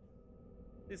opportunity.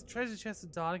 This treasure chest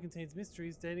of data contains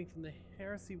mysteries dating from the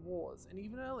Heresy Wars and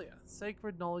even earlier.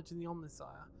 Sacred knowledge in the Omnisci.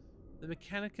 The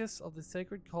Mechanicus of the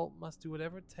sacred cult must do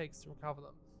whatever it takes to recover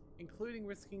them, including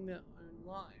risking their own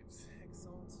lives.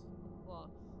 Excellent. Blah.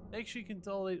 Make sure you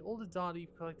consolidate all the data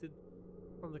you've collected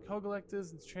from the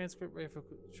co-collectors and transcript ready for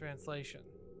translation.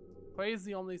 Praise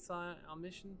the Omnisci. Our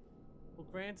mission will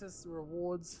grant us the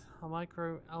rewards. A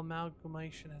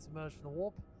micro-amalgamation has emerged from the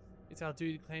warp. It's our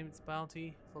duty to claim its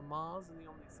bounty for Mars and the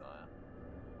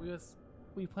Omnisci.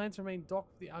 We plan to remain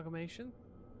docked with the amalgamation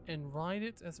and ride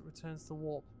it as it returns to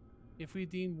warp. If we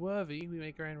deem worthy, we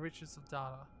may grant riches of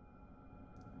data.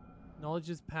 Knowledge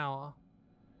is power.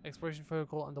 Exploration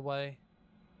protocol underway.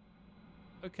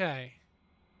 Okay.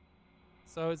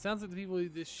 So it sounds like the people who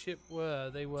this ship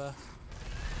were, they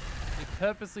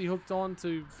purposely hooked on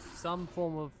to some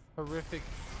form of horrific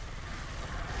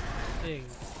thing.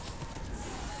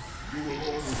 You will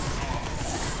always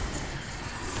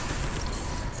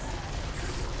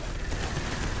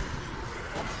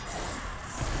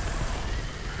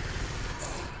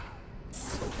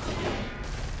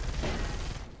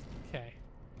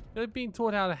Being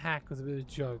taught how to hack was a bit of a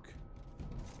joke.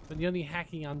 But the only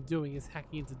hacking I'm doing is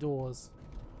hacking into doors.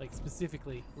 Like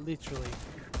specifically, literally.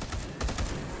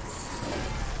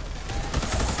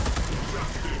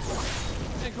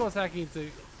 And of course hacking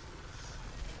into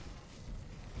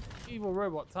evil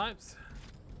robot types.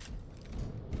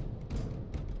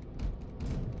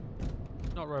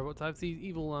 Not robot types, these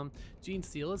evil gene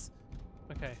stealers.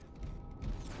 Okay.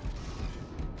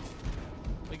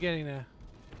 We're getting there.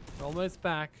 We're almost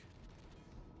back.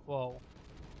 Whoa.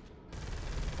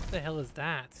 What the hell is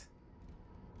that?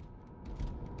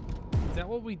 Is that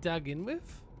what we dug in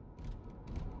with?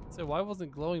 So why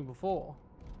wasn't it glowing before?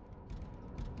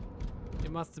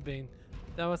 It must have been.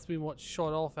 That must have been what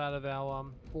shot off out of our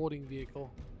boarding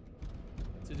vehicle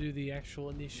to do the actual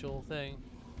initial thing.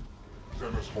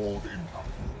 Zemus Horde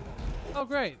incoming. Oh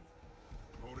great.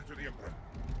 Glory to the Emperor.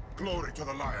 Glory to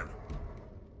the Lion.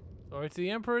 Glory to the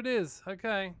Emperor it is.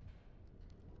 Okay.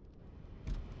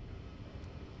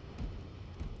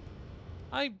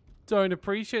 I don't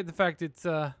appreciate the fact it's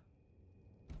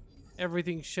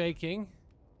everything's shaking.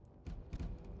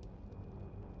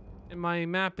 And my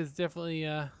map is definitely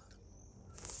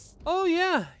oh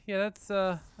yeah. Yeah, that's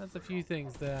a few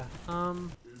things there.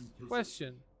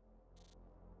 Question.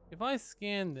 If I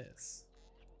scan this,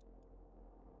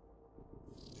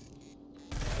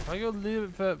 if I go a little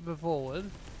bit further forward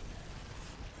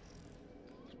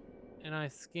and I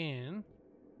scan,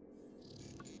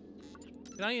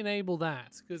 can I enable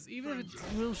that? Because even if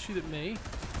it will shoot at me.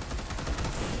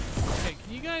 Okay,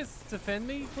 can you guys defend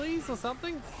me, please, or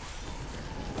something?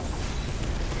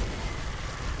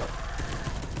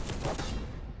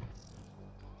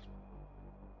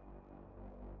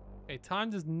 Okay,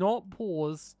 time does not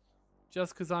pause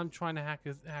just because I'm trying to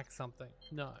hack something.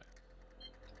 No.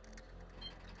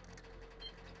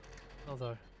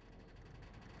 Although.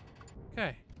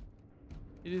 Okay.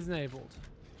 It is enabled.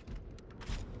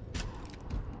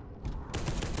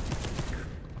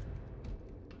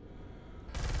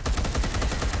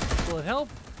 Will it help?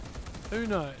 Who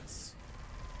knows?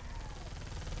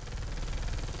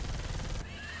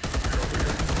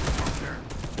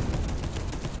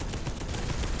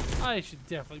 I should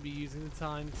definitely be using the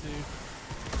time to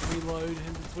reload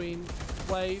in between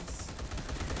waves.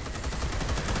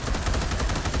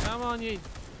 Come on, you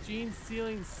gene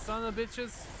stealing son of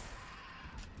bitches.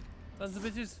 Sons of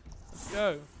bitches. Let's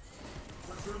go.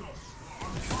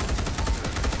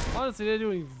 Honestly, they're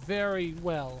doing very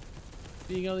well.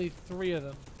 Being only 3 of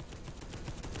them.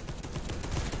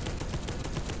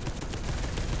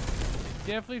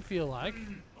 Definitely feel like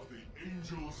The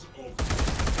angels of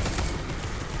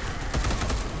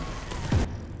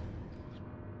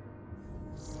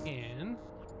scan,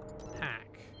 hack.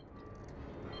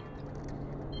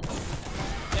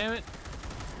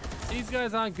 These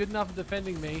guys aren't good enough at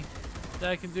defending me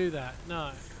that I can do that.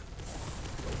 No.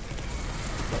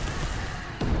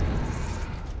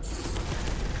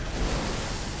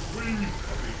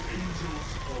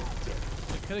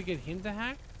 Could I get him to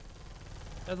hack?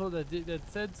 That's what that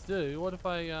said to do. What if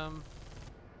I actually,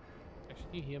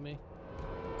 you hear me?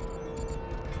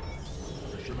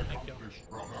 Thank you.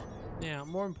 Now,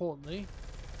 more importantly,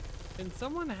 can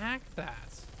someone hack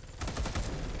that?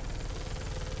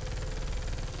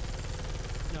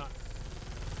 No.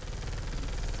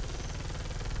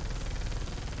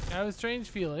 I have a strange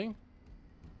feeling.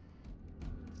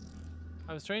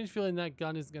 That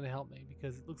gun isn't going to help me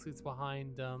because it looks like it's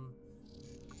behind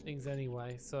things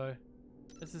anyway. So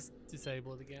let's just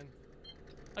disable it again.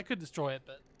 I could destroy it,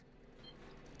 but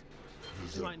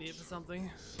you might need it for something.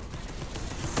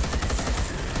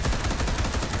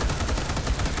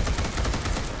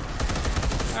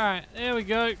 Alright, there we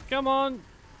go. Come on.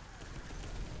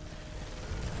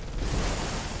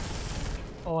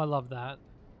 Oh, I love that.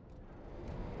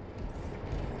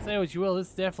 Say what you will, this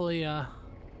definitely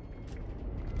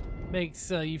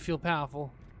makes you feel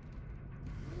powerful.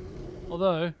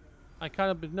 Although, I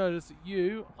kind of noticed that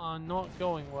you are not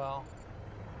going well.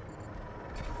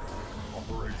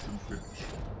 Operation finished.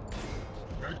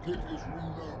 Medkit is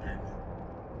reloading.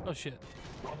 Oh shit.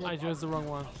 I chose the wrong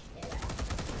one.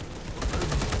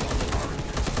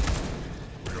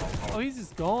 Oh, he's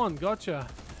just gone. Gotcha.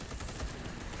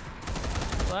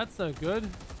 Well, that's no good.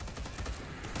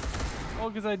 Oh,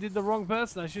 because I did the wrong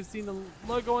person. I should have seen the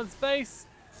logo on space.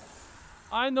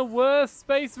 I'm the worst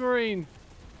space marine.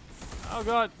 Oh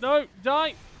god, no,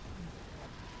 die!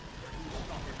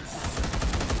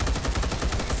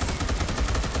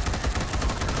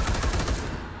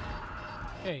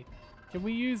 Okay, can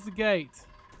we use the gate?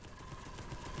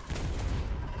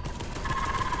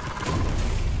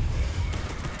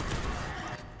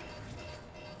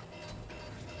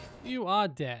 You are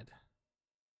dead.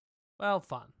 Well,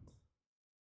 fun.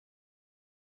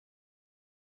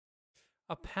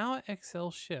 A Power XL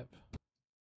ship.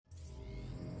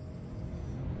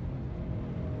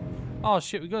 Oh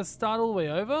shit, we gotta start all the way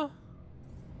over?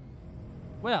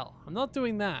 Well, I'm not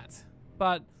doing that.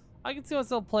 But I can see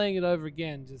myself playing it over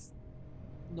again, just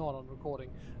not on recording.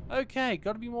 Okay,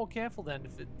 gotta be more careful then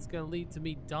if it's gonna lead to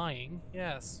me dying.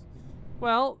 Yes.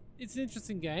 Well, it's an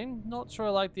interesting game. Not sure I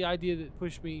like the idea that it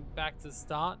pushed me back to the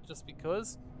start just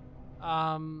because.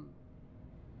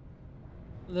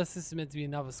 Unless this is meant to be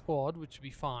another squad, which would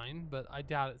be fine, but I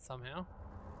doubt it somehow.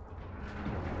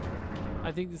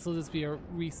 I think this will just be a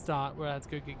restart where I have to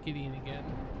go get Gideon again.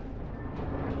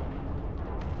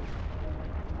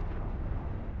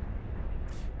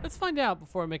 Let's find out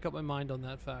before I make up my mind on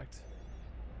that fact.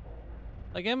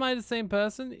 Like, am I the same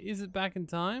person? Is it back in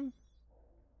time?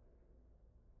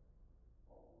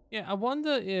 Yeah, I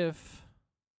wonder if...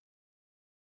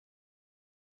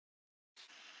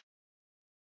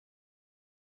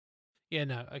 Yeah,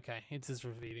 no, okay, it's just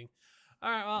repeating.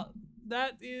 Alright, well,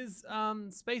 that is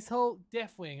Space Hulk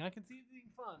Deathwing. I can see it being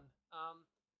fun.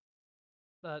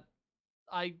 But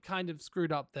I kind of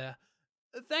screwed up there.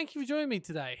 Thank you for joining me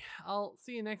today. I'll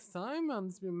see you next time.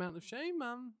 This has been a Mountain of Shame.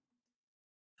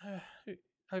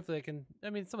 Hopefully I can... I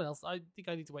mean, someone else. I think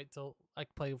I need to wait till I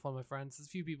can play with one of my friends. There's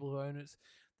a few people who own it.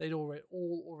 They'd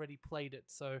already played it,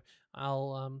 so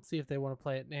I'll see if they want to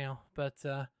play it now. But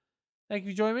thank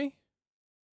you for joining me,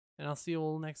 and I'll see you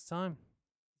all next time.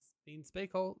 It's been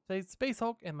Space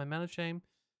Hulk and my Mountain of Shame.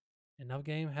 Another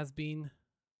game has been,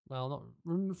 well,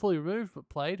 not fully removed, but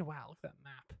played. Wow, look at that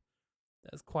map.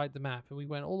 That's quite the map. And we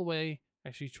went all the way.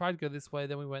 Actually, tried to go this way,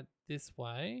 then we went this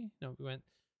way. No, we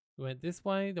went this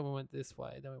way, then we went this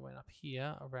way, then we went up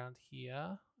here, around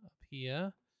here, up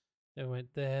here. Then we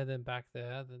went there, then back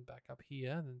there, then back up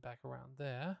here, then back around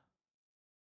there.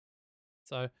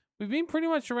 So we've been pretty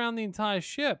much around the entire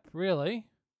ship, really.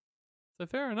 So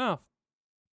fair enough.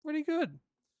 Pretty good.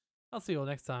 I'll see you all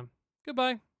next time.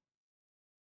 Goodbye.